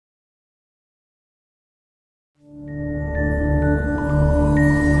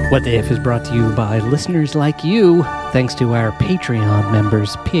What the If is brought to you by listeners like you, thanks to our Patreon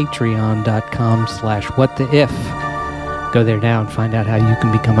members, patreon.com/whattheif. Go there now and find out how you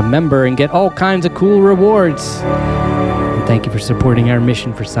can become a member and get all kinds of cool rewards. And thank you for supporting our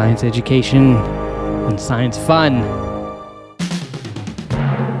mission for science education and science fun.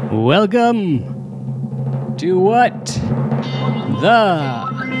 Welcome to What the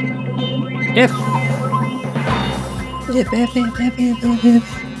If.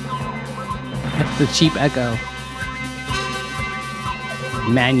 That's the cheap echo.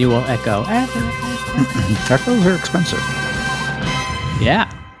 Manual echo. Echoes are expensive. Yeah.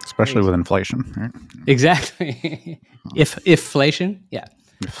 Especially with inflation. Right? Exactly. Inflation? Yeah.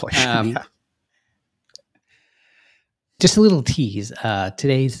 Inflation, yeah. Just a little tease.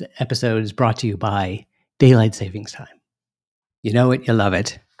 Today's episode is brought to you by Daylight Savings Time. You know it, you love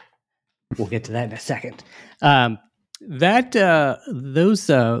it. We'll get to that in a second. Those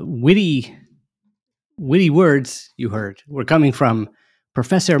witty words you heard were coming from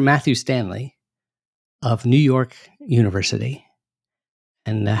Professor Matthew Stanley of New York University.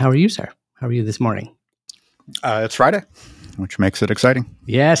 And how are you, sir? How are you this morning? It's Friday, which makes it exciting.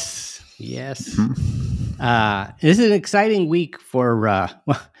 Yes. Mm-hmm. This is an exciting week for,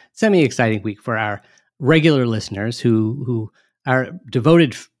 semi-exciting week for our regular listeners who are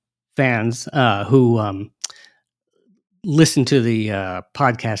devoted fans who listen to the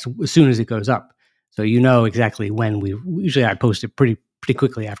podcast as soon as it goes up. So you know exactly when usually I post it pretty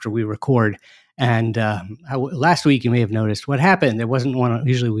quickly after we record. And last week you may have noticed what happened. There wasn't one.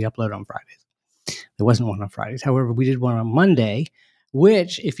 Usually we upload on Fridays. There wasn't one on Fridays. However, we did one on Monday,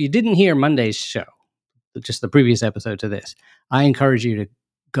 which if you didn't hear Monday's show, just the previous episode to this, I encourage you to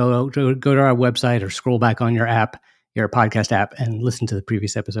go to our website or scroll back on your app, your podcast app, and listen to the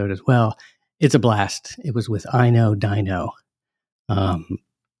previous episode as well. It's a blast. It was with I Know Dino.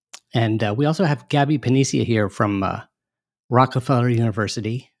 And we also have Gabby Panisia here from Rockefeller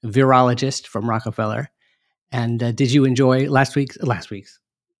University, a virologist from Rockefeller. And did you enjoy the last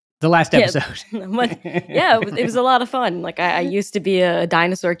episode? Yeah, it was a lot of fun. Like I used to be a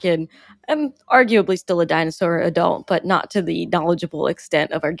dinosaur kid. I'm arguably still a dinosaur adult, but not to the knowledgeable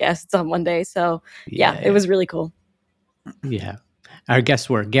extent of our guests on Monday. So yeah, it was really cool. Yeah. Our guests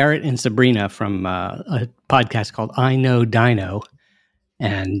were Garrett and Sabrina from a podcast called I Know Dino,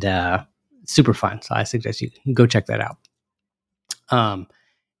 and super fun. So I suggest you go check that out. What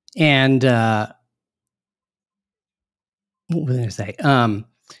was I going to say?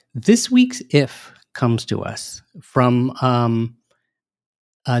 This week's If comes to us from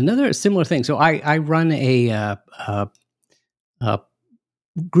another similar thing. So I run a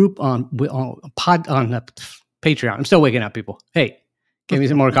group on Patreon. I'm still waking up, people. Hey, give me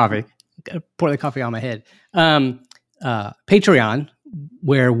some more coffee. Gotta pour the coffee on my head. Patreon,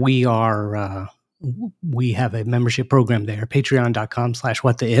 where we are, we have a membership program there.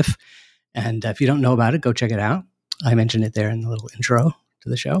 Patreon.com/whattheif. And if you don't know about it, go check it out. I mentioned it there in the little intro to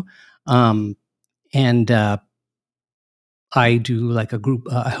the show. I do like a group,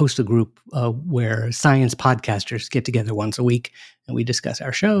 I host a group where science podcasters get together once a week and we discuss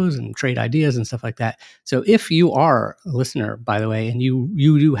our shows and trade ideas and stuff like that. So if you are a listener, by the way, and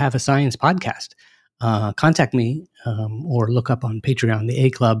you do have a science podcast, contact me or look up on Patreon, the A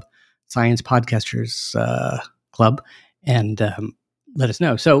Club, Science Podcasters Club, and let us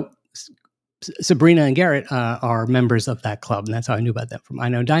know. So Sabrina and Garrett are members of that club, and that's how I knew about them from I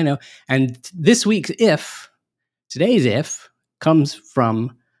Know Dino. And today's If comes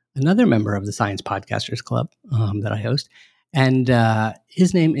from another member of the Science Podcasters Club that I host. And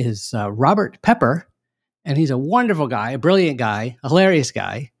his name is Robert Pepper. And he's a wonderful guy, a brilliant guy, a hilarious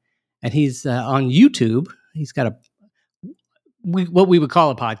guy. And he's on YouTube. He's got what we would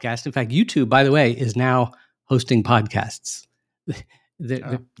call a podcast. In fact, YouTube, by the way, is now hosting podcasts.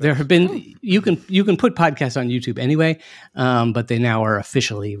 There have been you can put podcasts on YouTube anyway, but they now are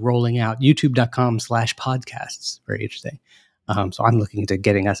officially rolling out youtube.com/podcasts. Very interesting. So I'm looking into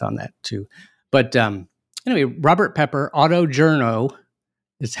getting us on that too. But anyway, Robert Pepper, Autojourno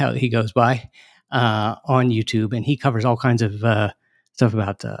is how he goes by on YouTube, and he covers all kinds of stuff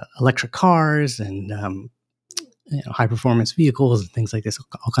about electric cars and high performance vehicles and things like this.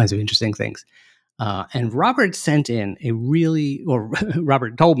 All kinds of interesting things. And Robert sent in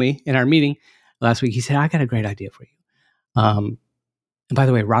Robert told me in our meeting last week, he said, I got a great idea for you. And by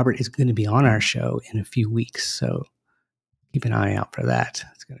the way, Robert is going to be on our show in a few weeks. So keep an eye out for that.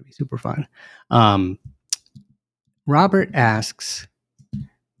 It's going to be super fun. Robert asks,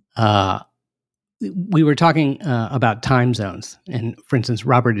 we were talking about time zones. And for instance,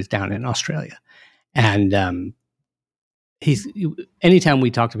 Robert is down in Australia. And anytime we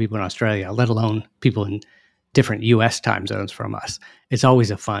talk to people in Australia, let alone people in different US time zones from us, it's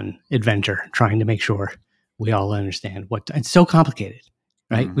always a fun adventure trying to make sure we all understand it's so complicated,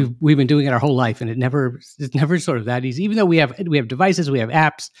 right? Mhm. We've been doing it our whole life, and it's never sort of that easy, even though we have devices, we have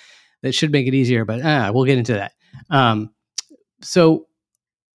apps that should make it easier, but we'll get into that. So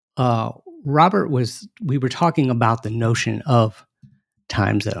Robert, we were talking about the notion of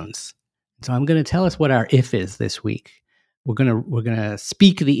time zones. So I'm going to tell us what our if is this week. We're gonna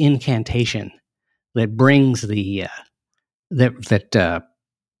speak the incantation that brings the that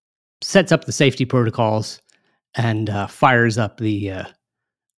sets up the safety protocols and fires up the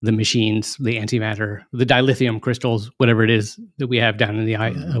machines, the antimatter, the dilithium crystals, whatever it is that we have down in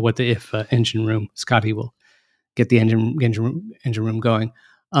the what the if engine room. Scotty will get the engine room going.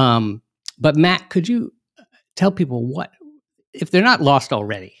 But Matt, could you tell people what, if they're not lost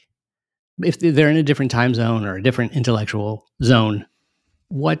already, if they're in a different time zone or a different intellectual zone,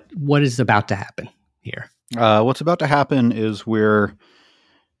 what is about to happen here? What's about to happen is we're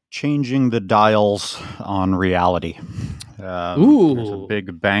changing the dials on reality. There's a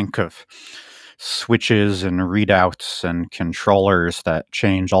big bank of switches and readouts and controllers that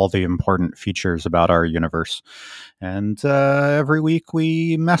change all the important features about our universe. And every week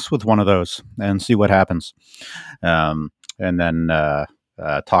we mess with one of those and see what happens. And then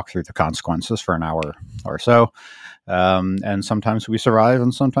talk through the consequences for an hour or so. And sometimes we survive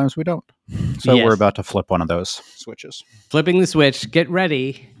and sometimes we don't. So We're about to flip one of those switches. Flipping the switch. Get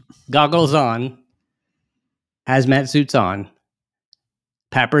ready. Goggles on. Hazmat suits on.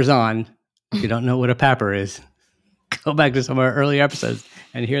 Papper's on. If you don't know what a papper is, go back to some of our earlier episodes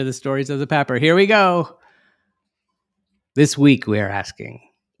and hear the stories of the papper. Here we go. This week we are asking,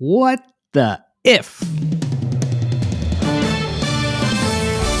 what the if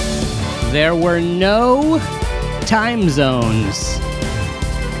there were no time zones?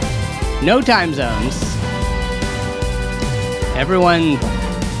 No time zones. Everyone,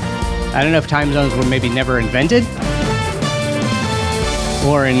 I don't know if time zones were maybe never invented,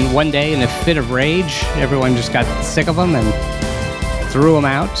 or in one day in a fit of rage, everyone just got sick of them and threw them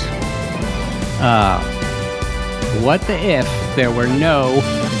out. What the if there were no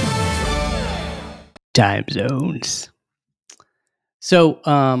time zones? So,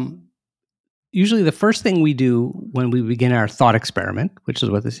 usually the first thing we do when we begin our thought experiment, which is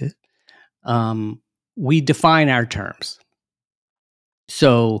what this is, we define our terms.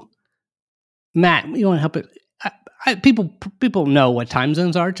 So, Matt, you want to help it? People know what time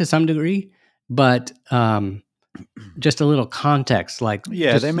zones are to some degree, but just a little context, like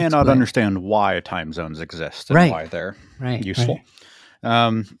they may not understand why time zones exist and why they're useful.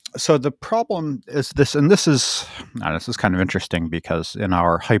 Right. So the problem is this, and this is kind of interesting because in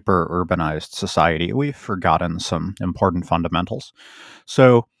our hyper-urbanized society, we've forgotten some important fundamentals.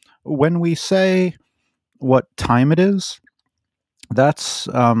 So when we say what time it is, that's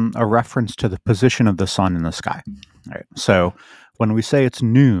a reference to the position of the sun in the sky. Right? So when we say it's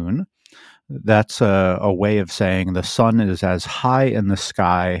noon, that's a way of saying the sun is as high in the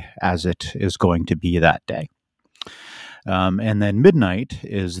sky as it is going to be that day. And then midnight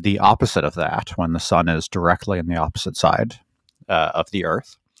is the opposite of that, when the sun is directly on the opposite side of the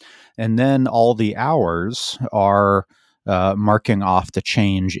earth. And then all the hours are marking off the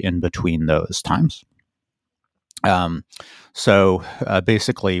change in between those times. So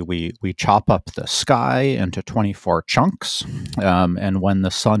basically, we chop up the sky into 24 chunks, and when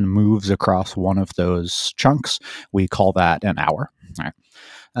the sun moves across one of those chunks, we call that an hour. Right?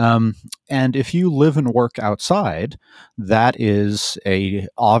 And if you live and work outside, that is a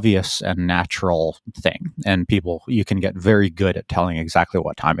obvious and natural thing. And you can get very good at telling exactly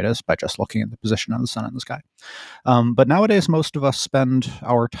what time it is by just looking at the position of the sun in the sky. But nowadays, most of us spend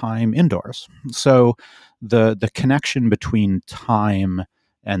our time indoors. So the connection between time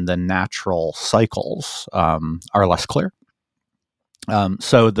and the natural cycles are less clear.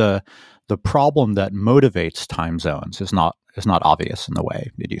 So the problem that motivates time zones is not obvious in the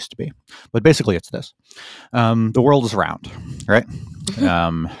way it used to be. But basically it's this. The world is round, right?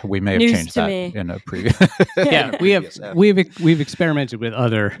 We may have changed that in a previous we've experimented with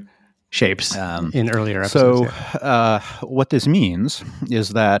other shapes in earlier episodes. So what this means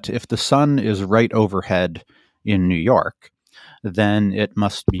is that if the sun is right overhead in New York, then it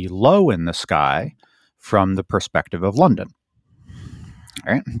must be low in the sky from the perspective of London.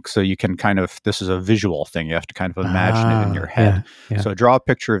 All right. So you can this is a visual thing. You have to kind of imagine it in your head. Yeah. So draw a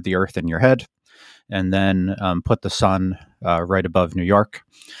picture of the Earth in your head and then put the sun right above New York.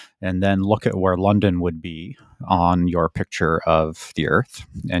 and then look at where London would be on your picture of the Earth,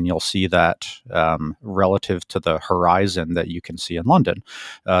 and you'll see that relative to the horizon that you can see in London,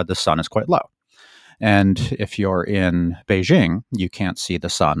 the sun is quite low. And if you're in Beijing, you can't see the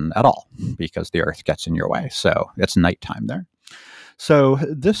sun at all because the Earth gets in your way. So it's nighttime there. So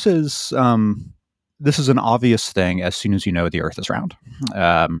this is an obvious thing as soon as you know the Earth is round.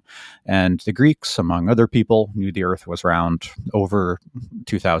 And the Greeks, among other people, knew the Earth was round over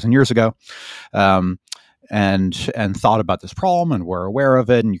 2,000 years ago. And thought about this problem and were aware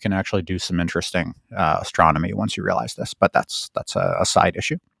of it. And you can actually do some interesting astronomy once you realize this. But that's a side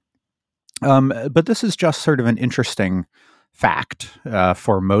issue. But this is just sort of an interesting fact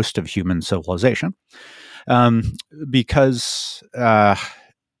for most of human civilization, because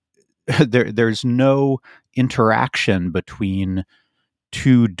there's no interaction between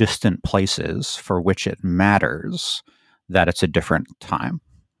two distant places for which it matters that it's a different time.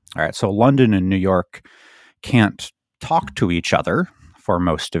 All right, so London and New York can't talk to each other for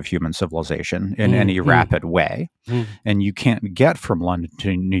most of human civilization in any rapid way. And you can't get from London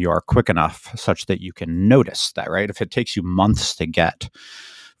to New York quick enough such that you can notice that, right? If it takes you months to get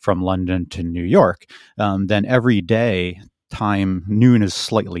from London to New York, then every day noon is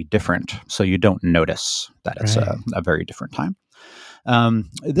slightly different. So you don't notice that it's a very different time.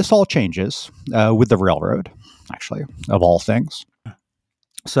 This all changes with the railroad, actually, of all things.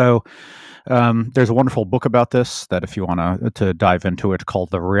 So there's a wonderful book about this that if you want to dive into it,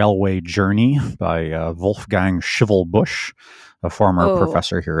 called The Railway Journey by Wolfgang Schivelbusch, a former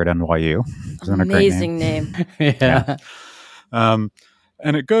professor here at NYU. Isn't amazing name. Yeah.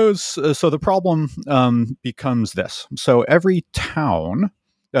 And it goes, so the problem becomes this. So every town,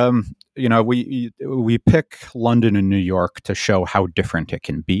 we pick London and New York to show how different it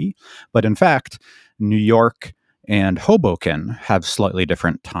can be. But in fact, New York and Hoboken have slightly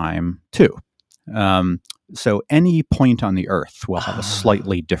different time too. So any point on the Earth will have a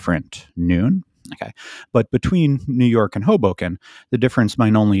slightly different noon. Okay. But between New York and Hoboken, the difference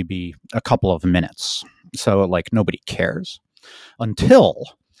might only be a couple of minutes. So nobody cares until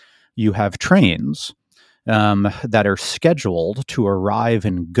you have trains that are scheduled to arrive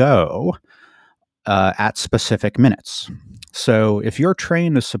and go at specific minutes. So if your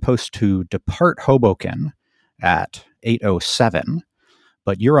train is supposed to depart Hoboken at 8:07,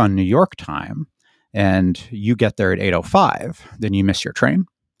 but you're on New York time and you get there at 8:05, then you miss your train.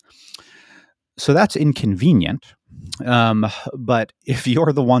 So that's inconvenient. But if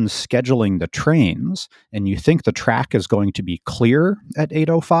you're the one scheduling the trains and you think the track is going to be clear at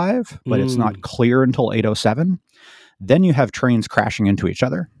 8:05, but it's not clear until 8:07, then you have trains crashing into each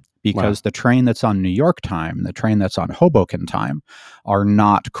other because the train that's on New York time and the train that's on Hoboken time are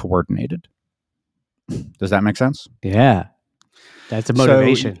not coordinated. Does that make sense? Yeah. That's a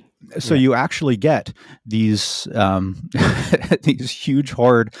motivation. So you actually get these these huge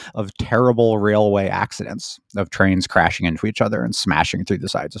horde of terrible railway accidents of trains crashing into each other and smashing through the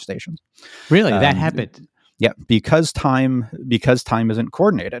sides of stations. Really, that happened? Yeah, because time isn't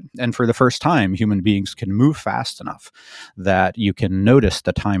coordinated, and for the first time, human beings can move fast enough that you can notice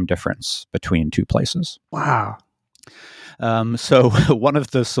the time difference between two places. Wow. So one of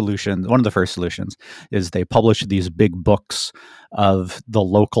the first solutions is they publish these big books of the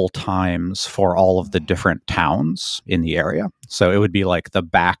local times for all of the different towns in the area. So it would be like the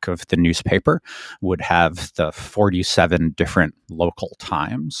back of the newspaper would have the 47 different local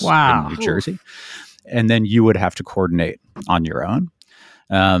times in New Jersey. And then you would have to coordinate on your own.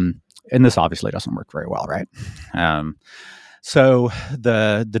 And this obviously doesn't work very well, right? So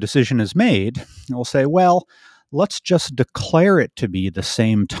the decision is made, and we'll say, well, let's just declare it to be the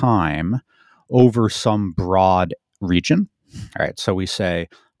same time over some broad region. All right. So we say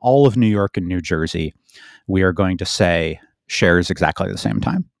all of New York and New Jersey, we are going to say shares exactly the same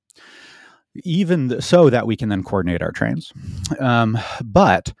time, so that we can then coordinate our trains.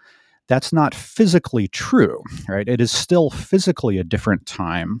 But that's not physically true, right? It is still physically a different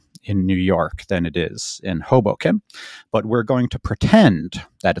time in New York than it is in Hoboken, but we're going to pretend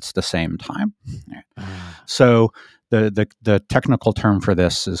that it's the same time. So the technical term for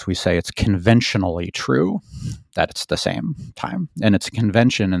this is we say it's conventionally true that it's the same time, and it's a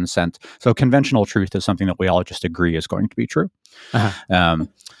convention in the sense. So conventional truth is something that we all just agree is going to be true, even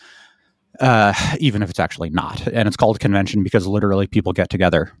if it's actually not. And it's called convention because literally people get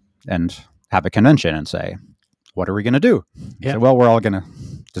together and have a convention and say, what are we going to do? Yeah. Say, well, we're all going to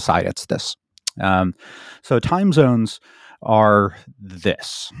decide it's this. So time zones are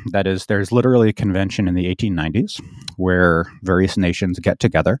this. That is, there's literally a convention in the 1890s where various nations get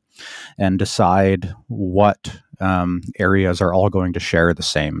together and decide what areas are all going to share the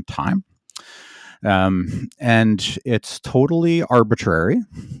same time. And it's totally arbitrary.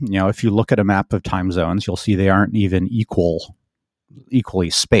 If you look at a map of time zones, you'll see they aren't even equally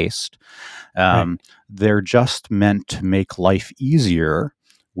spaced. Right. They're just meant to make life easier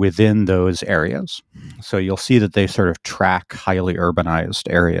within those areas. So you'll see that they sort of track highly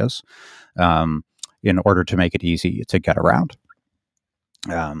urbanized areas in order to make it easy to get around.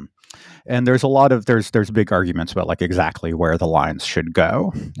 And there's there's big arguments about like exactly where the lines should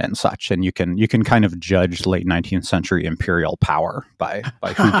go and such. And you can kind of judge late 19th century imperial power by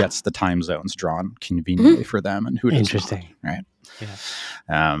who gets the time zones drawn conveniently for them and who does Interesting. not, right?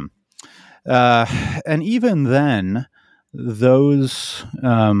 Yeah. And even then, those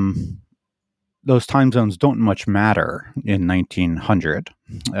time zones don't much matter in 1900.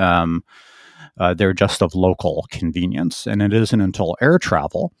 They're just of local convenience, and it isn't until air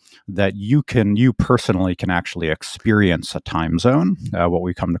travel that you personally can actually experience a time zone, what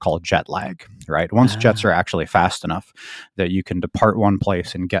we come to call jet lag, right? Once jets are actually fast enough that you can depart one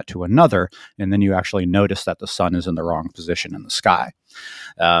place and get to another, and then you actually notice that the sun is in the wrong position in the sky.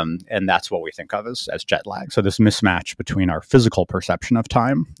 And that's what we think of as jet lag. So this mismatch between our physical perception of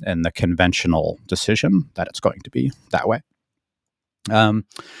time and the conventional decision that it's going to be that way.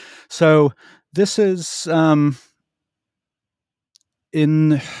 So this is a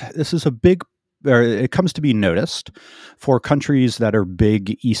big, or it comes to be noticed for countries that are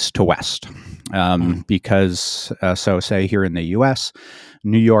big east to west, because so say here in the U.S.,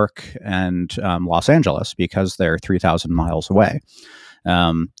 New York and Los Angeles, because they're 3,000 miles away.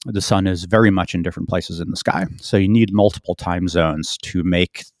 The sun is very much in different places in the sky. So you need multiple time zones to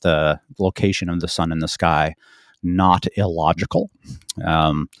make the location of the sun in the sky not illogical.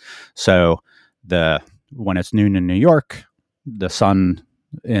 So when it's noon in New York, the sun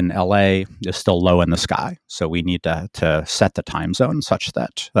in LA is still low in the sky. So we need to set the time zone such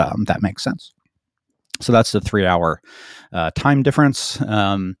that that makes sense. So that's the 3-hour time difference.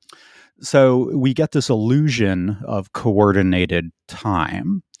 So we get this illusion of coordinated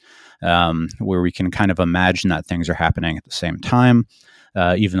time, where we can kind of imagine that things are happening at the same time,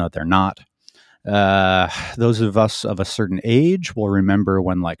 even though they're not. Those of us of a certain age will remember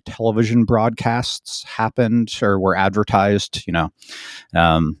when like television broadcasts happened or were advertised, 9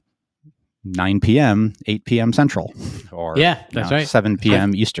 p.m., 8 p.m. Central, or that's right. 7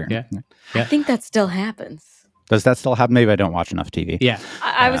 p.m. Eastern. Yeah. I think that still happens. Does that still happen? Maybe I don't watch enough TV. Yeah.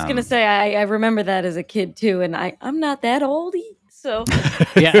 I was going to say, I remember that as a kid too, and I'm not that old, so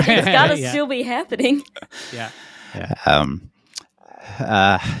Yeah. it's got to still be happening. Yeah.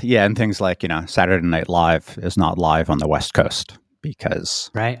 And things like, Saturday Night Live is not live on the West Coast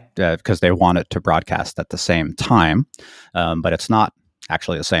because they want it to broadcast at the same time, but it's not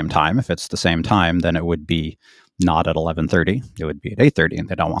actually the same time. If it's the same time, then it would be not at 11:30. It would be at 8:30, and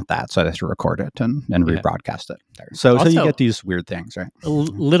they don't want that, so they have to record it and rebroadcast it. So Also, you get these weird things, right? A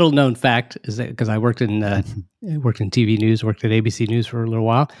little known fact is that because I worked in TV news, worked at ABC News for a little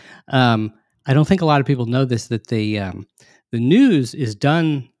while. I don't think a lot of people know this, that the news is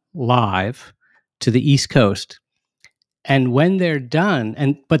done live to the East Coast, and when they're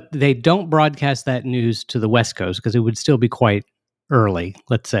done, but they don't broadcast that news to the West Coast because it would still be quite early.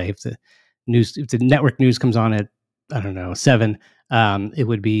 Let's say if the network news comes on at 7, it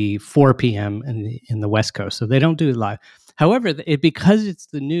would be 4 p.m. in the West Coast. So they don't do it live. However, because it's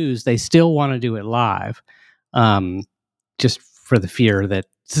the news, they still want to do it live, just for the fear that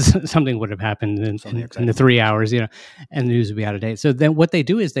something would have happened in the 3 hours, and the news would be out of date. So then what they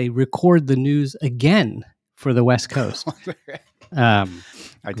do is they record the news again for the West Coast. I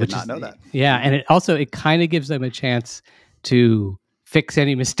did not know that. Yeah, and it kind of gives them a chance to fix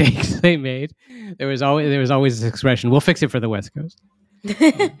any mistakes they made. There was always this expression, "We'll fix it for the West Coast."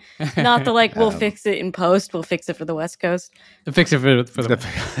 Not the we'll fix it in post. We'll fix it for the West Coast. We'll fix it for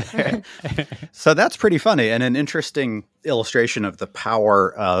the So that's pretty funny and an interesting illustration of the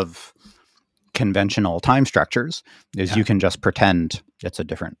power of conventional time structures. Is you can just pretend it's a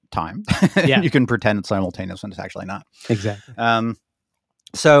different time. You can pretend it's simultaneous when it's actually not. Exactly.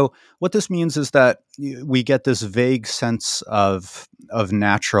 So what this means is that we get this vague sense of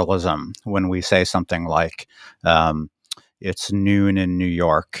naturalism when we say something like, it's noon in New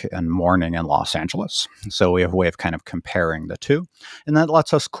York and morning in Los Angeles. So we have a way of kind of comparing the two. And that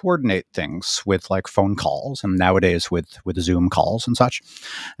lets us coordinate things with like phone calls and nowadays with Zoom calls and such.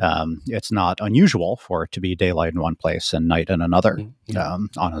 It's not unusual for it to be daylight in one place and night in another on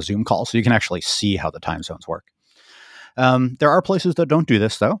a Zoom call. So you can actually see how the time zones work. There are places that don't do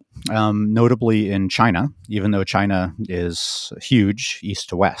this, though, notably in China. Even though China is huge, east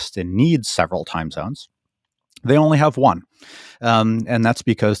to west, and needs several time zones, they only have one. And that's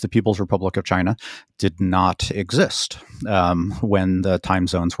because the People's Republic of China did not exist when the time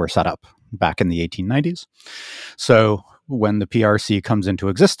zones were set up back in the 1890s. So when the PRC comes into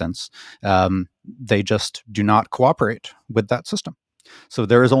existence, they just do not cooperate with that system. So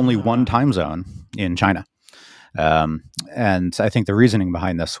there is only one time zone in China. And I think the reasoning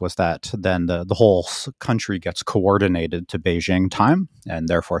behind this was that then the whole country gets coordinated to Beijing time and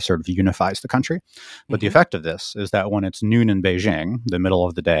therefore sort of unifies the country. But the effect of this is that when it's noon in Beijing, the middle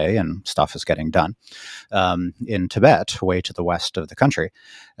of the day, and stuff is getting done, in Tibet, way to the west of the country,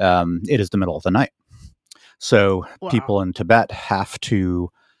 it is the middle of the night. So people in Tibet have to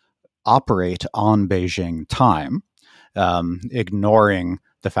operate on Beijing time, ignoring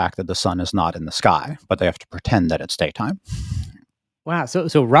the fact that the sun is not in the sky, but they have to pretend that it's daytime. Wow.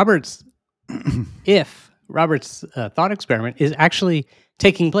 So Robert's thought experiment is actually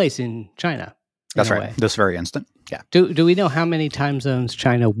taking place in China. That's right. This very instant. Yeah. Do we know how many time zones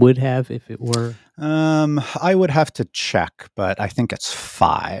China would have if it were? I would have to check, but I think it's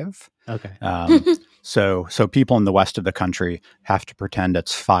 5. Okay. So people in the west of the country have to pretend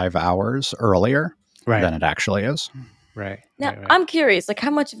it's 5 hours earlier than it actually is. Right. Now, I'm curious, like,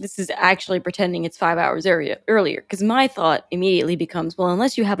 how much of this is actually pretending it's 5 hours earlier? Because my thought immediately becomes, well,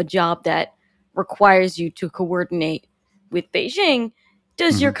 unless you have a job that requires you to coordinate with Beijing,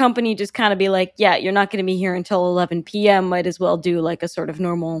 does your company just kind of be like, yeah, you're not going to be here until 11 p.m., might as well do like a sort of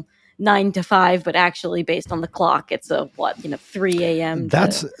normal 9 to 5, but actually based on the clock, it's 3 a.m.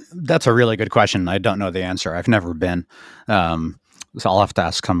 That's a really good question. I don't know the answer. I've never been. So I'll have to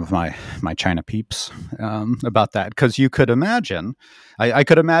ask some of my China peeps about that, because you could imagine, I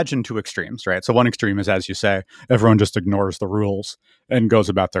could imagine 2 extremes, right? So one extreme is, as you say, everyone just ignores the rules and goes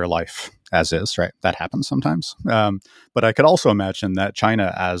about their life as is, right? That happens sometimes. But I could also imagine that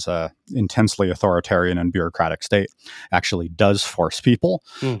China, as a intensely authoritarian and bureaucratic state, actually does force people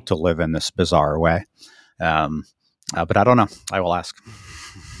to live in this bizarre way. But I don't know. I will ask.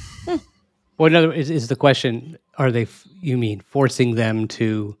 Well, in other words, is the question, are they, you mean, forcing them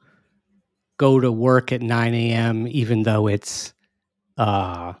to go to work at 9 a.m. even though it's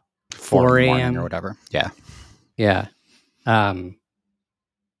 4 a.m. or whatever? Yeah. Yeah.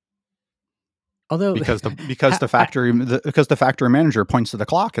 Although because the factory manager points to the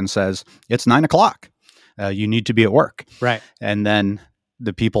clock and says, it's 9 o'clock. You need to be at work. Right. And then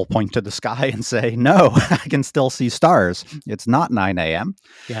the people point to the sky and say, no, I can still see stars. It's not 9 a.m.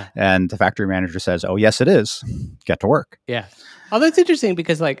 Yeah. And the factory manager says, oh, yes, it is. Get to work. Yeah. Although it's interesting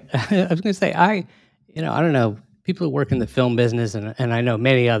because, like, I was going to say, I don't know, people who work in the film business and I know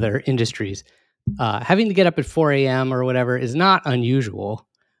many other industries, having to get up at 4 a.m. or whatever is not unusual.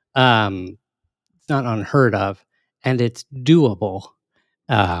 It's not unheard of, and it's doable.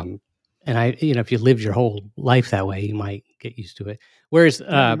 And if you lived your whole life that way, you might get used to it. Whereas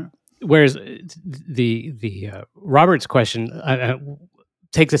the Robert's question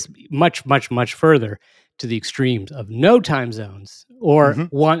takes us much, much, much further to the extremes of no time zones, or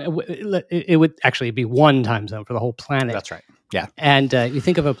one. It would actually be one time zone for the whole planet. That's right. Yeah. And you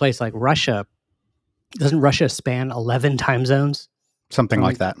think of a place like Russia. Doesn't Russia span 11 time zones? Something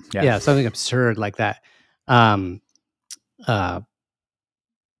like that. Yeah. Yeah, something absurd like that. And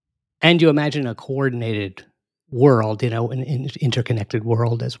you imagine a coordinated world, an interconnected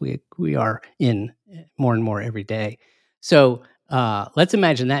world as we are in more and more every day. So let's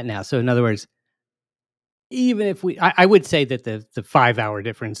imagine that now. So in other words, even if I would say that the 5 hour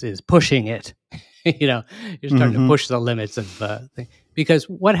difference is pushing it. You're starting to push the limits of thing. Because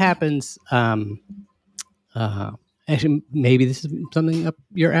what happens? Actually, maybe this is something up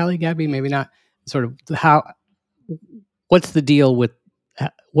your alley, Gabby. Maybe not. Sort of what's the deal with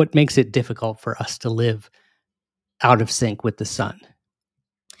what makes it difficult for us to live out of sync with the sun?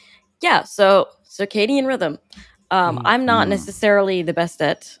 Yeah, so circadian rhythm. I'm not necessarily the best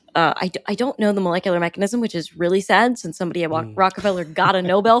at. I don't know the molecular mechanism, which is really sad, since somebody at Rockefeller got a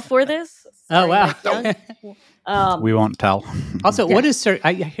Nobel for this. Oh wow! We won't tell. Also, what is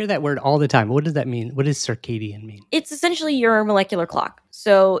I hear that word all the time. What does that mean? What does circadian mean? It's essentially your molecular clock.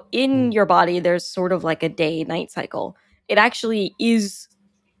 So in your body, there's sort of like a day-night cycle. It actually is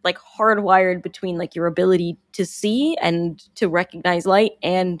like hardwired between like your ability to see and to recognize light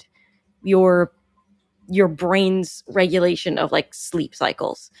and your brain's regulation of like sleep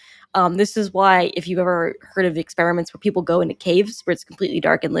cycles. This is why, if you've ever heard of experiments where people go into caves where it's completely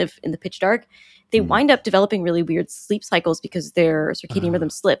dark and live in the pitch dark, they wind up developing really weird sleep cycles because their circadian rhythm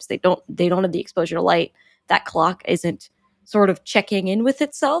slips. They don't have the exposure to light that clock isn't sort of checking in with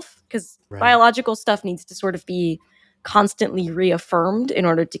itself, because biological stuff needs to sort of be constantly reaffirmed in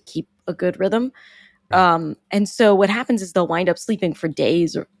order to keep a good rhythm. And so what happens is they'll wind up sleeping for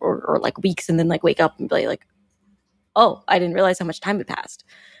days or like weeks, and then like wake up and be like, oh, I didn't realize how much time had passed,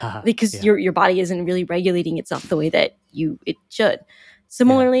 because your body isn't really regulating itself the way that it should.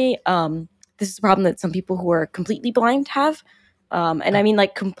 Similarly, this is a problem that some people who are completely blind have. And I mean,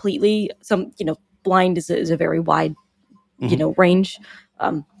 like, completely, blind is a very wide, range.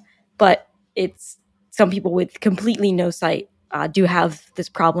 But it's some people with completely no sight do have this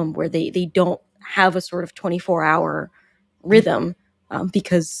problem where they don't have a sort of 24-hour rhythm,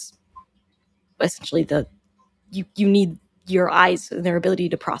 because essentially you need your eyes and their ability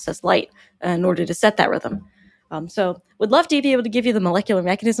to process light in order to set that rhythm. So would love to be able to give you the molecular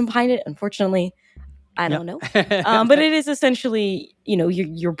mechanism behind it. Unfortunately, I don't know. But it is essentially,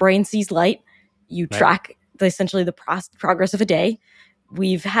 your brain sees light. You track essentially the progress of a day.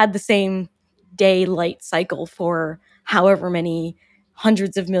 We've had the same day-light cycle for however many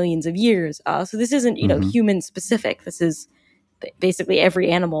hundreds of millions of years. So this isn't, human specific. This is basically every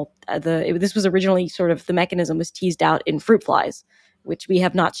animal. This was originally sort of, the mechanism was teased out in fruit flies, which we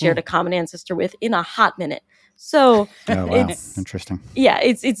have not shared a common ancestor with in a hot minute. So it's interesting. Yeah,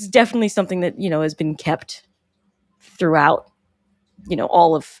 it's definitely something that, has been kept throughout,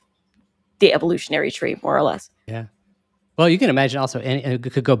 all of the evolutionary tree, more or less. Yeah. Well, you can imagine also,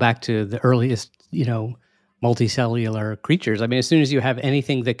 it could go back to the earliest, multicellular creatures. I mean, as soon as you have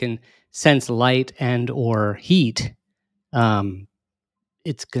anything that can sense light and or heat,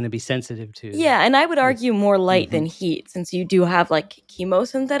 it's going to be sensitive to. Yeah, and I would argue more light than heat, since you do have like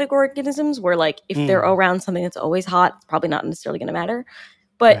chemosynthetic organisms where, like, if they're around something that's always hot, it's probably not necessarily going to matter.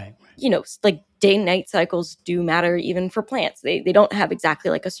 But like, day-night cycles do matter even for plants. They don't have exactly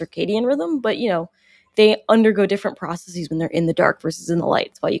like a circadian rhythm, but they undergo different processes when they're in the dark versus in the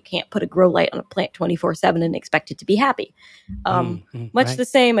light. That's why you can't put a grow light on a plant 24/7 and expect it to be happy. Much the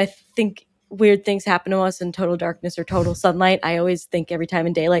same, I think, weird things happen to us in total darkness or total sunlight. I always think every time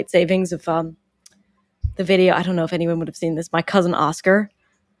in daylight savings of the video. I don't know if anyone would have seen this. My cousin Oscar.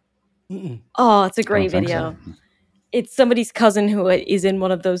 Oh, it's a great video. So. It's somebody's cousin who is in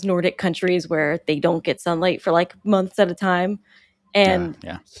one of those Nordic countries where they don't get sunlight for like months at a time. And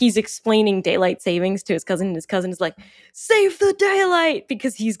he's explaining daylight savings to his cousin, and his cousin is like, save the daylight,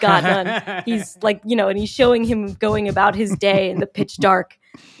 because he's got none. He's like, and he's showing him going about his day in the pitch dark.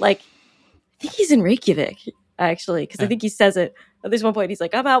 Like, I think he's in Reykjavik, actually, because I think he says it. At this one point, he's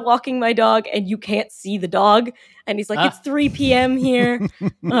like, I'm out walking my dog, and you can't see the dog. And he's like, it's 3 p.m. here.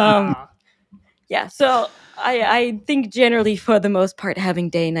 Yeah, so I think generally, for the most part, having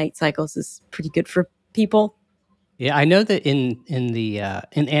day-night cycles is pretty good for people. Yeah, I know that in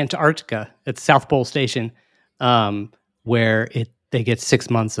Antarctica at the South Pole Station, where they get 6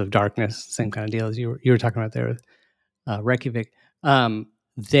 months of darkness, same kind of deal as you were talking about there with Reykjavik.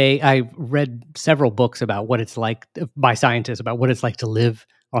 I read several books about what it's like by scientists about what it's like to live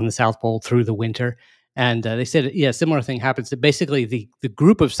on the South Pole through the winter, and they said, a similar thing happens. That basically the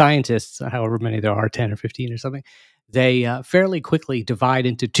group of scientists, however many there are, 10 or 15 or something, they fairly quickly divide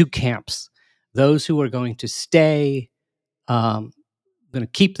into two camps. Those who are going to stay, going to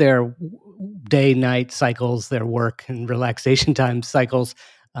keep their day-night cycles, their work and relaxation time cycles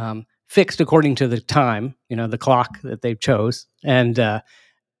fixed according to the time, the clock that they chose. And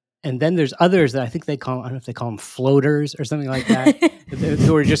then there's others that I think I don't know if they call them floaters or something like that,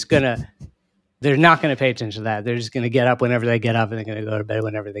 who are just they're not going to pay attention to that. They're just going to get up whenever they get up, and they're going to go to bed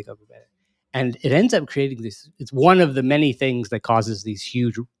whenever they go to bed. And it ends up creating it's one of the many things that causes these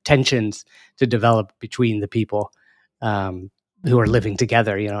huge tensions to develop between the people who are living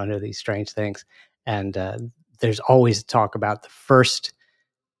together, under these strange things. And there's always talk about the first,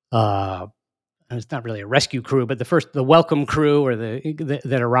 it's not really a rescue crew, but the welcome crew, or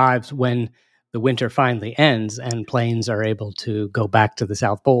that arrives when the winter finally ends and planes are able to go back to the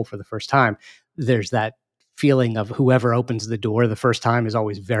South Pole for the first time. There's that feeling of whoever opens the door the first time is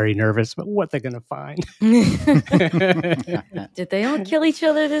always very nervous about what they're going to find. Did they all kill each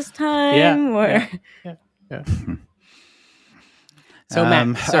other this time? Yeah. So,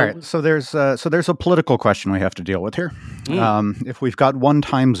 Matt, all right. So there's a political question we have to deal with here. If we've got one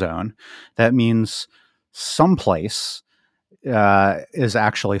time zone, that means someplace is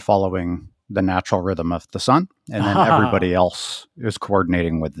actually following the natural rhythm of the sun, and then everybody else is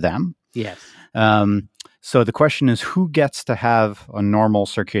coordinating with them. Yes. So the question is, who gets to have a normal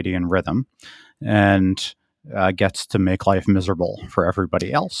circadian rhythm and gets to make life miserable for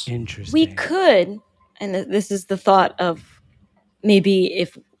everybody else? Interesting. We could, and this is the thought of maybe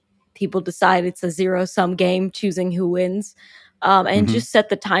if people decide it's a zero-sum game, choosing who wins, and just set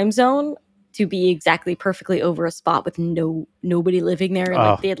the time zone to be exactly perfectly over a spot with nobody living there in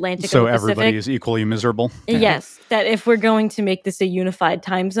like the Atlantic so or the Pacific. everybody is equally miserable. Yes, that if we're going to make this a unified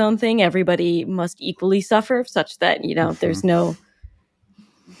time zone thing, everybody must equally suffer, such that there's no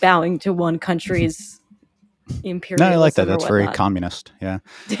bowing to one country's imperialism. No, I like that. That's very communist. Yeah.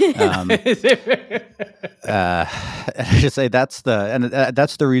 I should say that's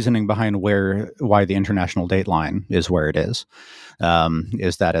the reasoning behind why the international date line is where it is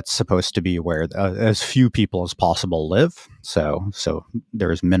that it's supposed to be where as few people as possible live. So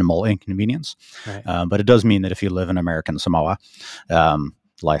there is minimal inconvenience. Right. But it does mean that if you live in American Samoa,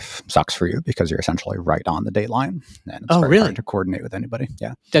 life sucks for you because you're essentially right on the date line, and it's very hard to coordinate with anybody.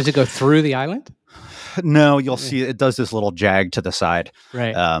 Yeah. Does it go through the island? No, you'll see it does this little jag to the side,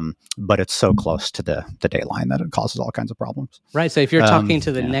 right? But it's so close to the date line that it causes all kinds of problems. Right. So if you're talking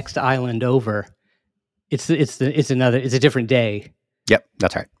to the next island over, it's a different day. Yep,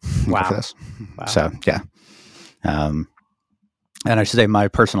 that's right. Wow. For this. Wow. So yeah, and I should say my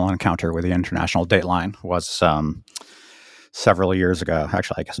personal encounter with the international date line was several years ago.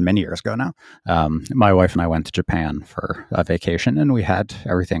 Actually, I guess many years ago now. My wife and I went to Japan for a vacation, and we had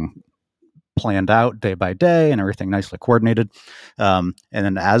everything planned out day by day and everything nicely coordinated. And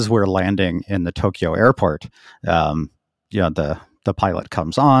then as we're landing in the Tokyo airport, the pilot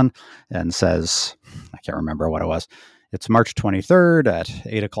comes on and says, I can't remember what it was. It's March 23rd at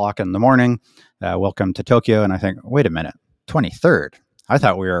 8:00 in the morning. Welcome to Tokyo. And I think, wait a minute, 23rd? I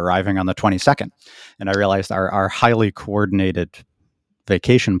thought we were arriving on the 22nd. And I realized our highly coordinated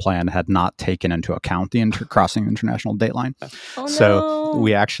vacation plan had not taken into account the crossing international date line. So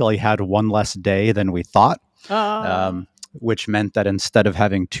we actually had one less day than we thought, which meant that instead of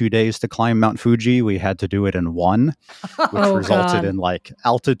having 2 days to climb Mount Fuji, we had to do it in one, which resulted in like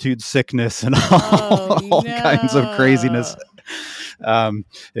altitude sickness and all kinds of craziness.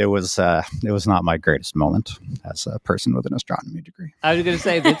 It was not my greatest moment as a person with an astronomy degree. I was going to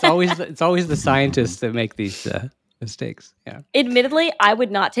say it's always the scientists that make these mistakes. Yeah. Admittedly, I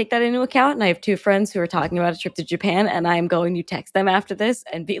would not take that into account, and I have two friends who are talking about a trip to Japan, and I'm going to text them after this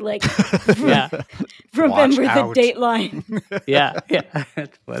and be like, remember the date line. yeah,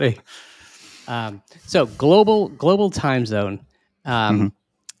 that's funny. So global time zone.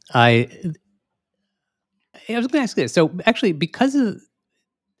 I was going to ask this. So actually, because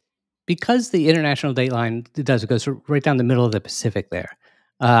the international date line goes right down the middle of the Pacific there.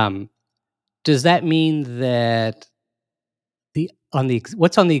 Does that mean that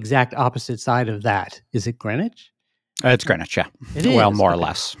what's on the exact opposite side of that? Is it Greenwich? It's Greenwich, yeah. It is. Well, more or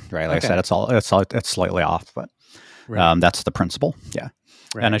less, right? Like I said, it's slightly off, but that's the principle, yeah.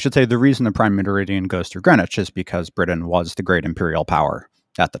 Right. And I should say the reason the prime meridian goes through Greenwich is because Britain was the great imperial power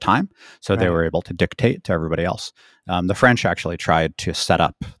at the time, so they were able to dictate to everybody else. The French actually tried to set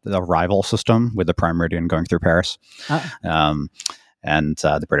up the rival system with the prime meridian going through Paris. And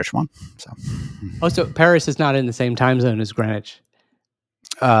the British won. So Paris is not in the same time zone as Greenwich.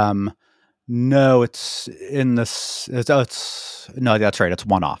 No, it's in this. No, that's right. It's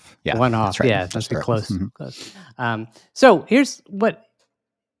one off. Yeah, one off. That's right. Yeah, that's close. Mm-hmm. Close. So here's what.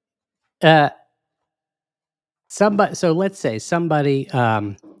 Somebody. So let's say somebody's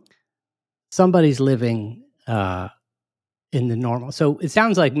living in the normal. So it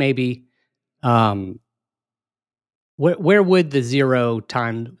sounds like maybe. Where would the zero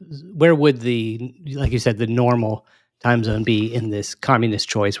time? Where would like you said, the normal time zone be in this communist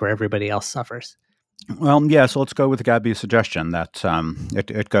choice where everybody else suffers? Well, yeah. So let's go with Gabby's suggestion that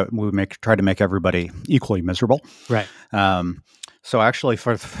try to make everybody equally miserable. Right. So actually,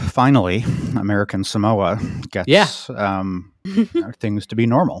 finally, American Samoa gets things to be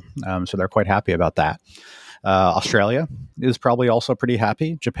normal. So they're quite happy about that. Australia is probably also pretty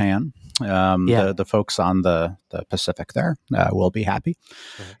happy. Japan, the folks on the Pacific there will be happy.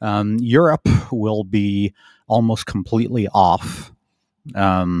 Europe will be almost completely off,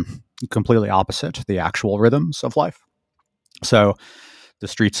 completely opposite the actual rhythms of life. So the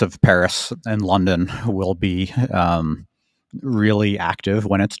streets of Paris and London will be really active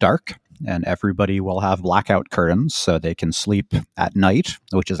when it's dark, and everybody will have blackout curtains so they can sleep at night,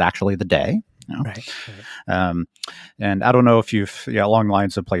 which is actually the day. Right. And I don't know if along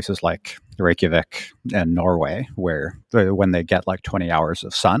lines of places like Reykjavik and Norway, where when they get like 20 hours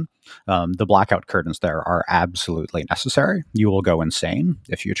of sun, the blackout curtains there are absolutely necessary. You will go insane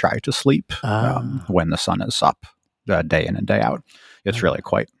if you try to sleep when the sun is up day in and day out. It's really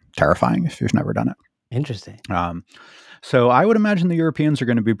quite terrifying if you've never done it. Interesting. So I would imagine the Europeans are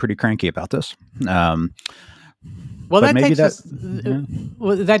going to be pretty cranky about this. Well, But that maybe takes yeah.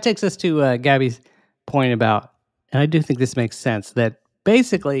 that takes us to Gabby's point about, and I do think this makes sense, that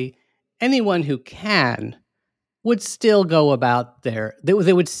basically anyone who can would still go about they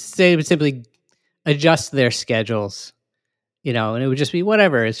would simply adjust their schedules, and it would just be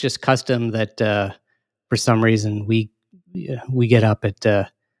whatever. It's just custom that for some reason we get up at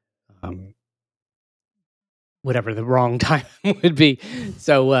um, whatever the wrong time would be.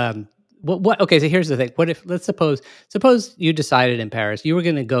 So what? Okay, so here's the thing. What if let's suppose you decided in Paris you were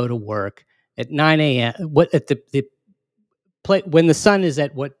going to go to work at 9 a.m. What at the play when the sun is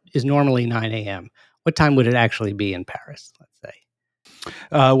at what is normally 9 a.m. What time would it actually be in Paris? Let's say.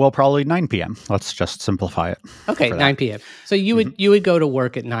 Well, probably 9 p.m. Let's just simplify it. Okay, 9 p.m. So you would go to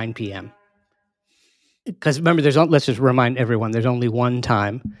work at 9 p.m. Because remember, let's just remind everyone, there's only one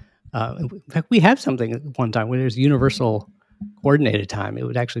time. In fact, we have something at one time where there's universal coordinated time. It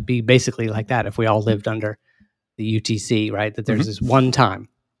would actually be basically like that if we all lived under the UTC, right? That there's this one time,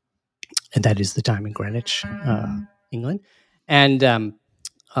 and that is the time in Greenwich, England. And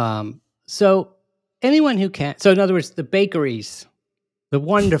so anyone who can, so in other words, the bakeries, the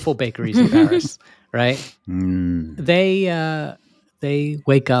wonderful bakeries in Paris, right? They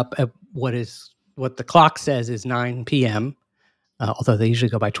wake up at what the clock says is 9 p.m. Although they usually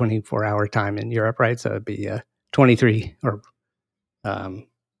go by 24-hour time in Europe, right? So it'd be 23 or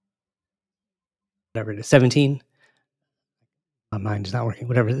whatever it is, 17. My mind is not working.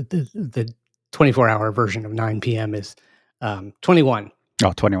 Whatever the 24-hour version of 9 p.m. is, 21.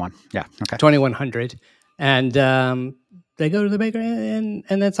 Oh, 21. Yeah. Okay. 2100. And they go to the bakery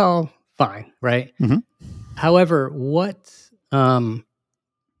and that's all fine, right? However,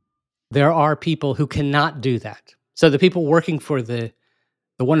 there are people who cannot do that. So the people working for the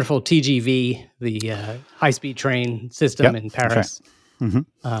wonderful TGV, the high-speed train system in Paris,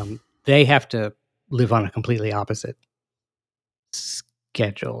 they have to live on a completely opposite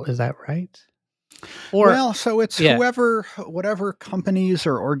schedule. Is that right? So it's whatever companies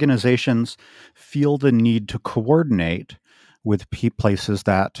or organizations feel the need to coordinate with places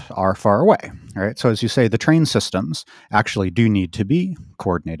that are far away, right? So as you say, the train systems actually do need to be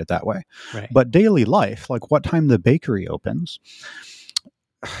coordinated that way. Right. But daily life, like what time the bakery opens,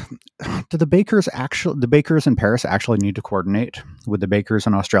 do the bakers in Paris actually need to coordinate with the bakers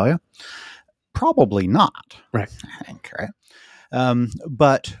in Australia? Probably not. Right. I think, right?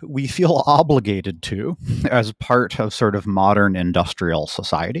 But we feel obligated to as part of sort of modern industrial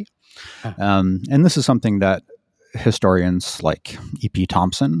society. And this is something that historians like E.P.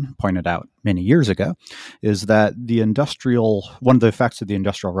 Thompson pointed out many years ago, is that one of the effects of the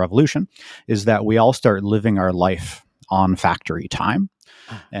Industrial Revolution is that we all start living our life on factory time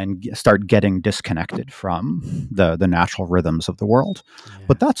and start getting disconnected from the natural rhythms of the world. Yeah.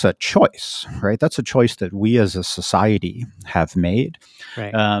 But that's a choice, right? That's a choice that we as a society have made.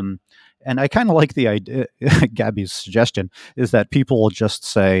 Right. And I kind of like the idea, Gabby's suggestion, is that people will just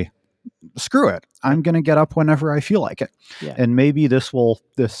say, screw it, I'm going to get up whenever I feel like it. Yeah. And maybe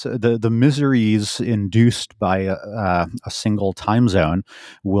the miseries induced by a single time zone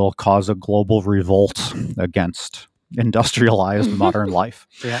will cause a global revolt against industrialized modern life.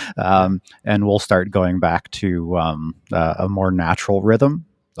 And we'll start going back to a more natural rhythm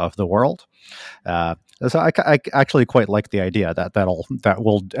of the world. So I actually quite like the idea that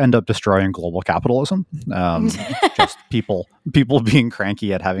will end up destroying global capitalism. Just people being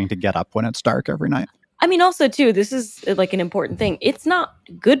cranky at having to get up when it's dark every night. I mean, also too, this is like an important thing. It's not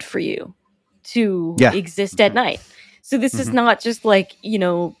good for you to exist at night. So this is not just like,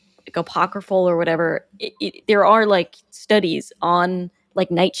 like apocryphal or whatever. There are like studies on like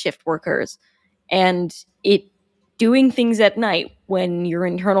night shift workers, and doing things at night when your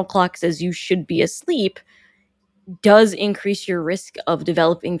internal clock says you should be asleep does increase your risk of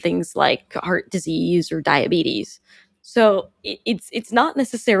developing things like heart disease or diabetes. So it's not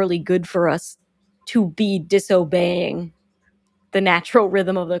necessarily good for us to be disobeying the natural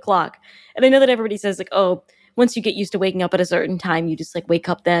rhythm of the clock. And I know that everybody says like, oh, once you get used to waking up at a certain time, you just like wake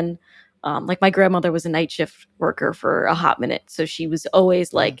up then. Like my grandmother was a night shift worker for a hot minute. So she was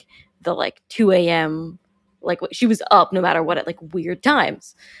always like the like 2 a.m. Like she was up no matter what at like weird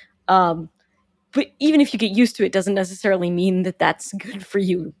times. But even if you get used to it, doesn't necessarily mean that that's good for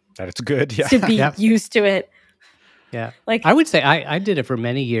you. That it's good, to be used to it. Yeah, like I would say, I did it for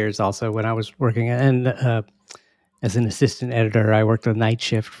many years. Also, when I was working and as an assistant editor, I worked a night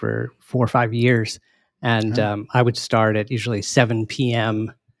shift for 4 or 5 years, and I would start at usually 7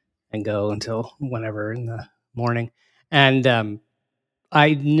 p.m. and go until whenever in the morning. And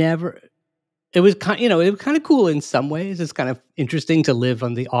I never. It was kind, it was kind of cool in some ways. It's kind of interesting to live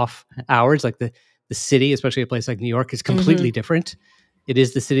on the off hours, like the the city, especially a place like New York, is completely different. It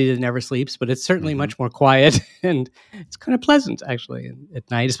is the city that never sleeps, but it's certainly much more quiet, and it's kind of pleasant actually at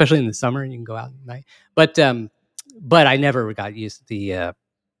night, especially in the summer. You can go out at night, but I never got used to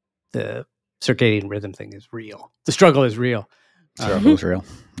the circadian rhythm thing. Is real. The struggle is real. Struggle is real.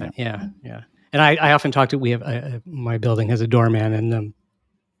 Yeah. And I often talk to. We have my building has a doorman, and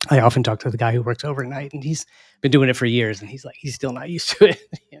I often talk to the guy who works overnight, and he's been doing it for years, and he's like he's still not used to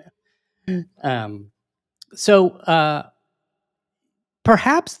it. So.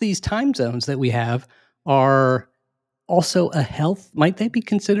 Perhaps these time zones that we have are also a health. Might they be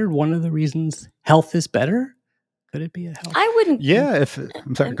considered one of the reasons health is better? Could it be a health? I wouldn't. Yeah.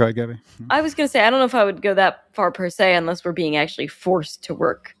 I'm sorry, go ahead, Gabby. I was going to say, I don't know if I would go that far per se, unless we're being actually forced to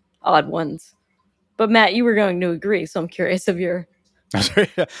work odd ones. But Matt, you were going to agree, so I'm curious of your.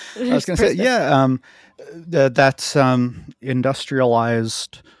 Sorry, I was going to say, yeah, that's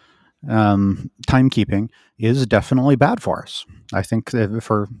industrialized timekeeping is definitely bad for us. I think that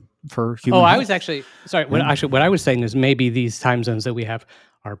for human health. I was actually sorry. What I was saying is maybe these time zones that we have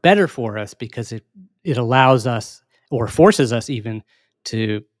are better for us because it allows us or forces us even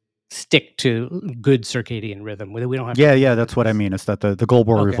to stick to good circadian rhythm. We don't have. Yeah, that's what I mean. Is that the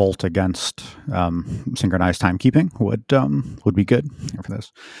global revolt against synchronized timekeeping would be good for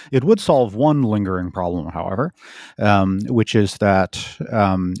this. It would solve one lingering problem, however, which is that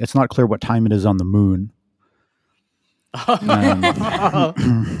it's not clear what time it is on the moon.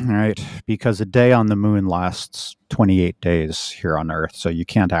 Right, because a day on the moon lasts 28 days here on Earth, so you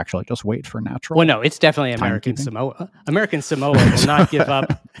can't actually just wait for natural. Well, no, it's definitely American Samoa. American Samoa will not give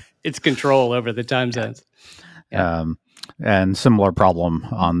up its control over the time zones. Yeah. And similar problem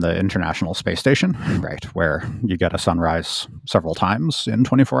on the International Space Station, right, where you get a sunrise several times in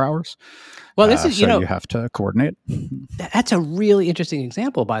 24 hours. Well, this is, so you have to coordinate. That's a really interesting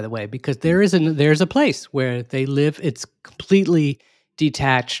example, by the way, because there's a place where they live. It's completely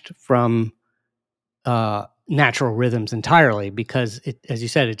detached from natural rhythms entirely because, as you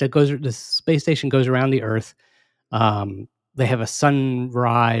said, the space station goes around the Earth. They have a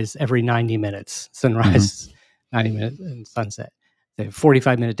sunrise every 90 minutes, 90 minutes, and sunset. They have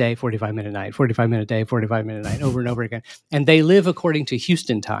 45-minute day, 45-minute night, 45-minute day, 45-minute night, over and over again. And they live according to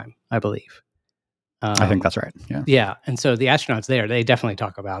Houston time, I believe. I think that's right. Yeah. Yeah. And so the astronauts there, they definitely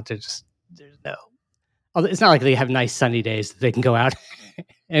talk about there's no. It's not like they have nice sunny days that they can go out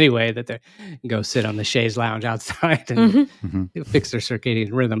anyway, that they can go sit on the chaise lounge outside and fix their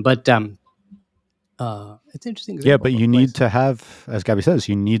circadian rhythm. But it's interesting. Yeah, but you need to have, as Gabby says,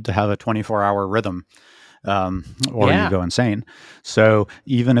 you need to have a 24-hour rhythm. Or you go insane. So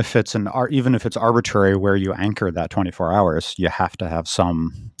even if it's arbitrary where you anchor that 24 hours, you have to have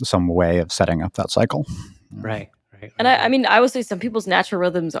some way of setting up that cycle. Right. And I mean, I would say some people's natural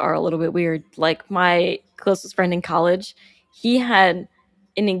rhythms are a little bit weird. Like my closest friend in college, he had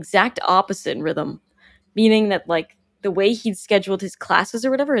an exact opposite rhythm, meaning that like the way he'd scheduled his classes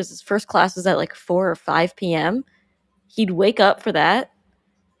or whatever is his first class was at like 4 or 5 p.m. He'd wake up for that,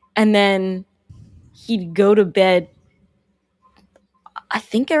 and then he'd go to bed, I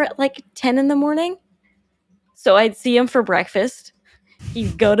think at like 10 in the morning. So I'd see him for breakfast.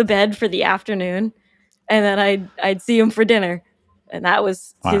 He'd go to bed for the afternoon, and then I'd see him for dinner. And that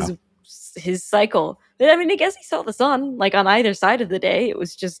was his cycle. I mean, I guess he saw the sun like on either side of the day. It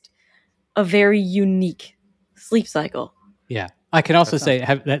was just a very unique sleep cycle. Yeah. I can also say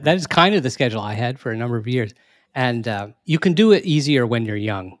that is kind of the schedule I had for a number of years. And you can do it easier when you're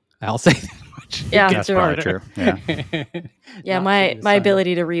young. I'll say that much. Yeah, that's probably true. Yeah. Yeah, my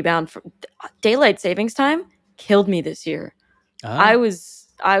ability to rebound from daylight savings time killed me this year. I was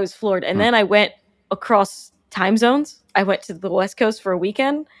floored. And then I went across time zones. I went to the West Coast for a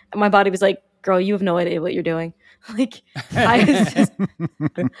weekend, and my body was like, girl, you have no idea what you're doing. Like, I was just,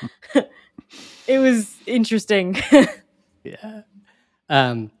 it was interesting. Yeah.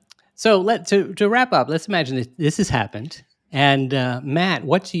 So to wrap up, let's imagine this has happened. And Matt,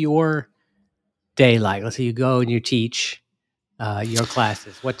 what's your day like? Let's say you go and you teach your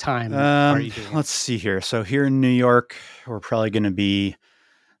classes. What time are you doing? Let's see here. So here in New York, we're probably going to be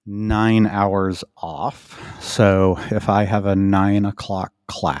 9 hours off. So if I have a 9 o'clock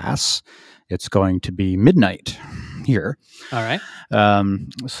class, it's going to be midnight here. All right.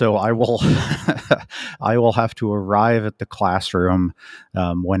 So I will I will have to arrive at the classroom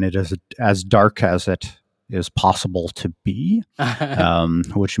when it is as dark as it is possible to be,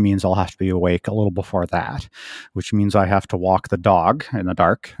 which means I'll have to be awake a little before that, which means I have to walk the dog in the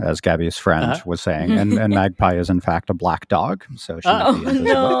dark, as Gabby's friend was saying. And Magpie is, in fact, a black dog. So she would be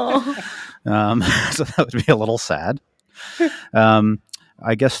invisible. No. So that would be a little sad.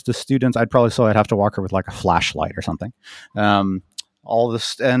 I guess the students, I'd have to walk her with like a flashlight or something. All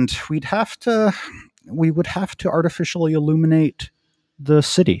this, and we would have to artificially illuminate the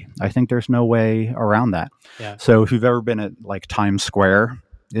city. I think there's no way around that. Yeah. So if you've ever been at like Times Square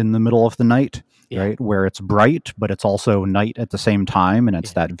in the middle of the night, right, where it's bright, but it's also night at the same time, and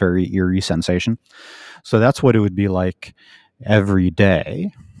it's that very eerie sensation. So that's what it would be like every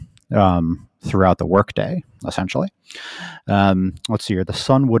day throughout the workday, essentially. Let's see here. The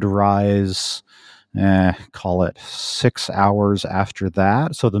sun would rise, call it 6 hours after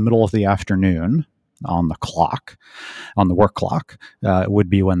that. So the middle of the afternoon on the work clock, would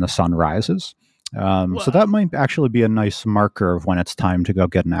be when the sun rises. So that might actually be a nice marker of when it's time to go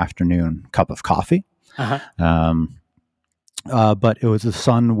get an afternoon cup of coffee. Uh-huh. But it was the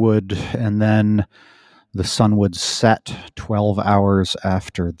sun would set 12 hours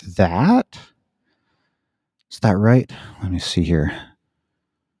after that. Is that right? Let me see here.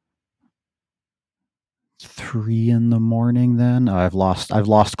 3 a.m. then. I've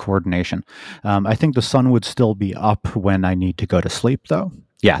lost coordination. I think the sun would still be up when I need to go to sleep, though.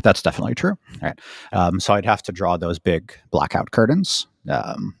 Yeah, that's definitely true. All right. So I'd have to draw those big blackout curtains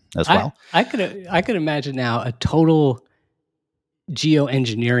as well. I could imagine now a total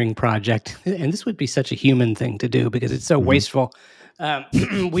geoengineering project, and this would be such a human thing to do because it's so wasteful.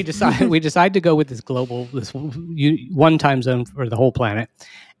 We decide to go with this one time zone for the whole planet,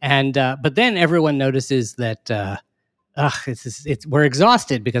 and but then everyone notices that we're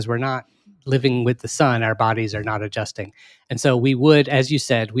exhausted because we're not living with the sun. Our bodies are not adjusting, and so we would, as you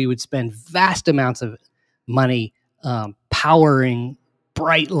said, we would spend vast amounts of money powering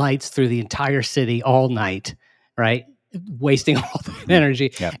bright lights through the entire city all night, right? Wasting all the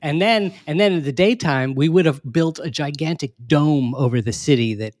energy. Yep. And then in the daytime, we would have built a gigantic dome over the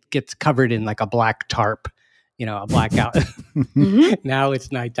city that gets covered in like a black tarp, a blackout. Now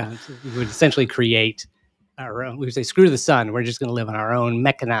it's nighttime. So we would essentially create our own. We would say, screw the sun. We're just going to live on our own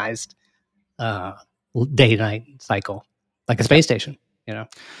mechanized day-night cycle, like a space station,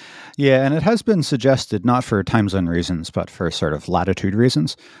 Yeah, and it has been suggested, not for time zone reasons, but for sort of latitude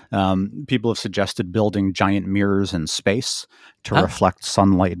reasons. People have suggested building giant mirrors in space to reflect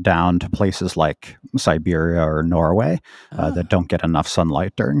sunlight down to places like Siberia or Norway that don't get enough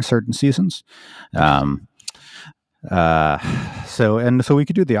sunlight during certain seasons. So we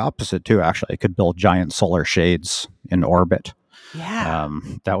could do the opposite too, actually. I could build giant solar shades in orbit. Yeah.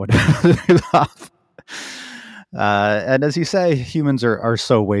 That would... and as you say, humans are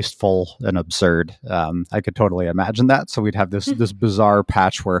so wasteful and absurd. I could totally imagine that. So we'd have this bizarre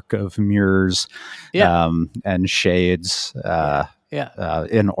patchwork of mirrors and shades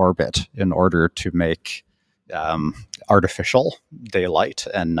in orbit in order to make artificial daylight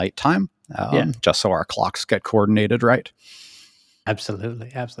and nighttime, just so our clocks get coordinated right.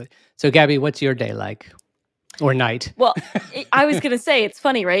 Absolutely. So, Gabby, what's your day like? Or night. Well, I was going to say, it's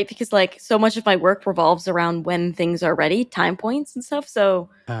funny, right? Because like so much of my work revolves around when things are ready, time points and stuff. So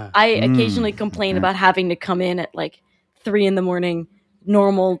I occasionally complain about having to come in at like 3 a.m,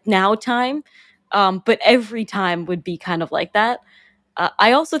 normal now time. But every time would be kind of like that.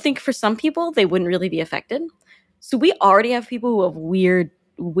 I also think for some people, they wouldn't really be affected. So we already have people who have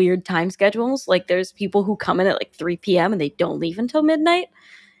weird time schedules. Like there's people who come in at like 3 p.m. and they don't leave until midnight.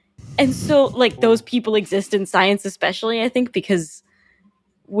 And so, like, those people exist in science especially, I think, because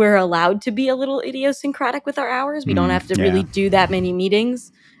we're allowed to be a little idiosyncratic with our hours. We don't have to really do that many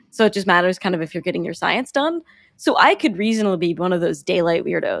meetings. So it just matters kind of if you're getting your science done. So I could reasonably be one of those daylight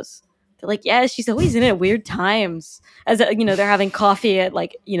weirdos. They're like, yeah, she's always in at weird times. As, they're having coffee at,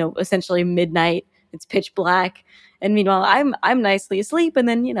 like, essentially midnight. It's pitch black. And meanwhile, I'm nicely asleep and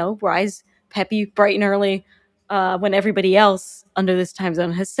then, rise peppy, bright and early. When everybody else under this time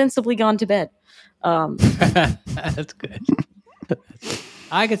zone has sensibly gone to bed. That's good.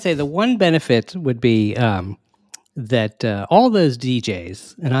 I could say the one benefit would be that all those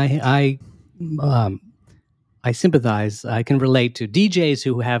DJs, and I sympathize. I can relate to DJs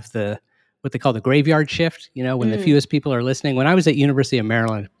who have what they call the graveyard shift. When the fewest people are listening. When I was at University of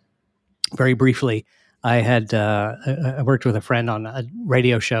Maryland, very briefly, I had I worked with a friend on a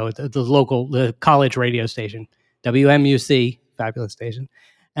radio show at the college radio station. WMUC, fabulous station.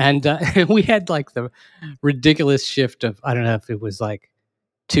 And we had like the ridiculous shift of, I don't know if it was like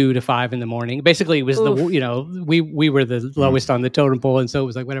 2 to 5 in the morning. Basically it was we were the lowest on the totem pole. And so it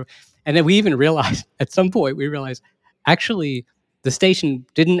was like, whatever. And then we even realized at some point, actually the station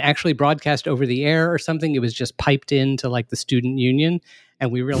didn't actually broadcast over the air or something. It was just piped into like the student union.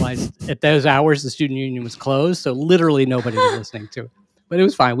 And we realized at those hours, the student union was closed. So literally nobody was listening to it, but it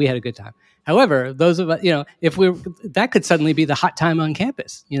was fine. We had a good time. However, those of us, if that could suddenly be the hot time on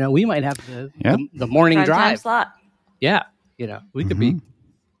campus. We might have the morning Prime time drive slot. Yeah, we could be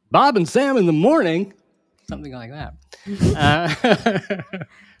Bob and Sam in the morning, something like that.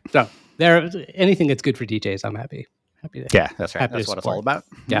 So anything that's good for DJs, I'm happy to. Yeah, that's right. That's what it's all about.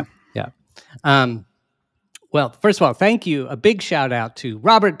 Yeah. Well, first of all, thank you. A big shout out to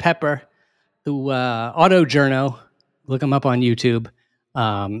Robert Pepper, who AutoJourno. Look him up on YouTube.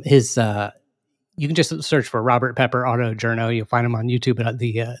 You can just search for Robert Pepper AutoJourno. You'll find him on YouTube.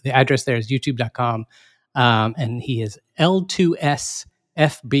 The address there is youtube.com. And he is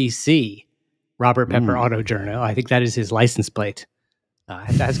L2SFBC, Robert Pepper AutoJourno. I think that is his license plate. I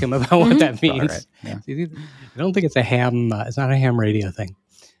have to ask him about what that means. Right. Yeah. I don't think it's a ham. It's not a ham radio thing.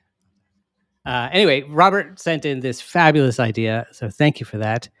 Anyway, Robert sent in this fabulous idea, so thank you for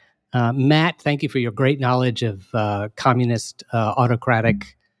that. Matt, thank you for your great knowledge of communist,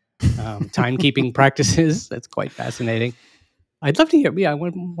 autocratic timekeeping practices. That's quite fascinating. I'd love to hear. Yeah,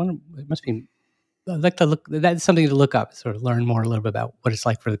 it must be. I'd like to look. That's something to look up. Sort of learn more a little bit about what it's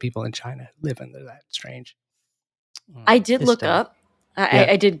like for the people in China who live under that strange. I did look up.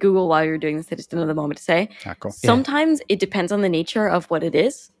 I did Google while you were doing this. I just didn't know the moment to say. Cool. Sometimes it depends on the nature of what it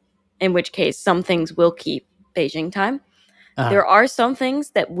is. In which case, some things will keep Beijing time. There are some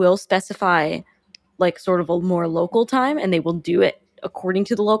things that will specify like sort of a more local time, and they will do it according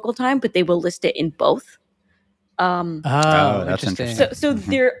to the local time, but they will list it in both. That's interesting. So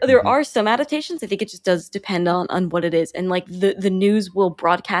there are some adaptations. I think it just does depend on what it is. And like the news will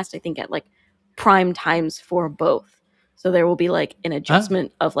broadcast, I think, at like prime times for both. So there will be like an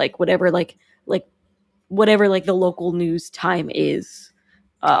adjustment of like whatever like whatever like the local news time is.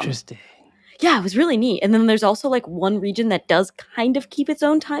 Interesting. Yeah, it was really neat. And then there's also like one region that does kind of keep its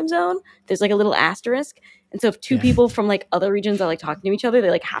own time zone. There's like a little asterisk. And so if two people from like other regions are like talking to each other,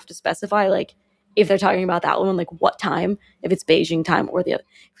 they like have to specify like if they're talking about that one, like what time, if it's Beijing time or the other.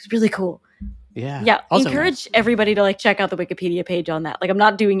 It was really cool. Yeah. Yeah. Also encourage everybody to like check out the Wikipedia page on that. Like I'm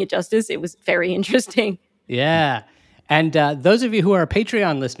not doing it justice. It was very interesting. Yeah. And those of you who are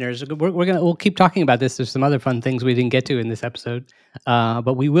Patreon listeners, we'll keep talking about this. There's some other fun things we didn't get to in this episode,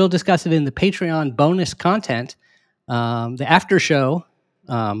 but we will discuss it in the Patreon bonus content, the after show,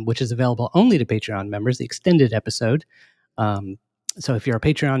 which is available only to Patreon members, the extended episode. So if you're a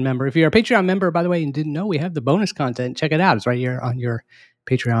Patreon member, by the way, and didn't know, we have the bonus content. Check it out. It's right here on your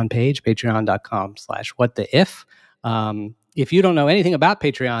Patreon page, patreon.com/whattheif. If you don't know anything about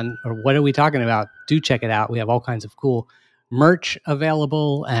Patreon or what are we talking about, do check it out. We have all kinds of cool merch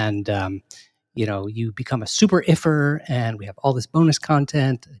available, and you become a super iffer, and we have all this bonus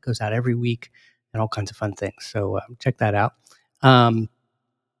content that goes out every week, and all kinds of fun things. So check that out.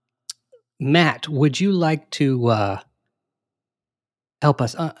 Matt, would you like to help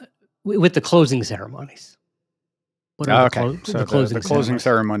us with the closing ceremonies? What are the closing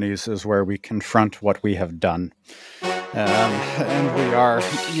ceremonies is where we confront what we have done. And we are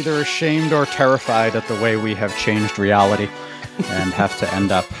either ashamed or terrified at the way we have changed reality and have to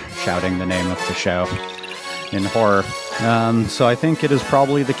end up shouting the name of the show in horror. So I think it is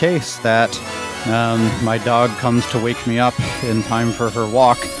probably the case that my dog comes to wake me up in time for her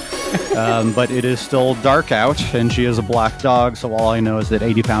walk. But it is still dark out, and she is a black dog, so all I know is that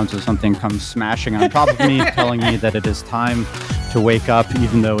 80 pounds of something comes smashing on top of me, telling me that it is time to wake up,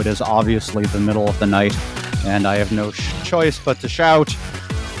 even though it is obviously the middle of the night, and I have no choice but to shout,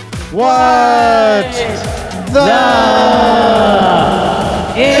 "What the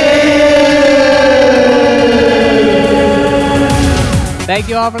Thank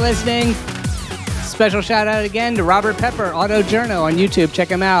you all for listening. Special shout out again to Robert Pepper, AutoJourno on YouTube. Check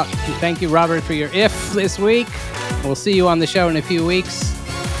him out. And thank you, Robert, for your if this week. We'll see you on the show in a few weeks.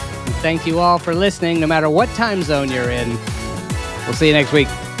 And thank you all for listening, no matter what time zone you're in. We'll see you next week.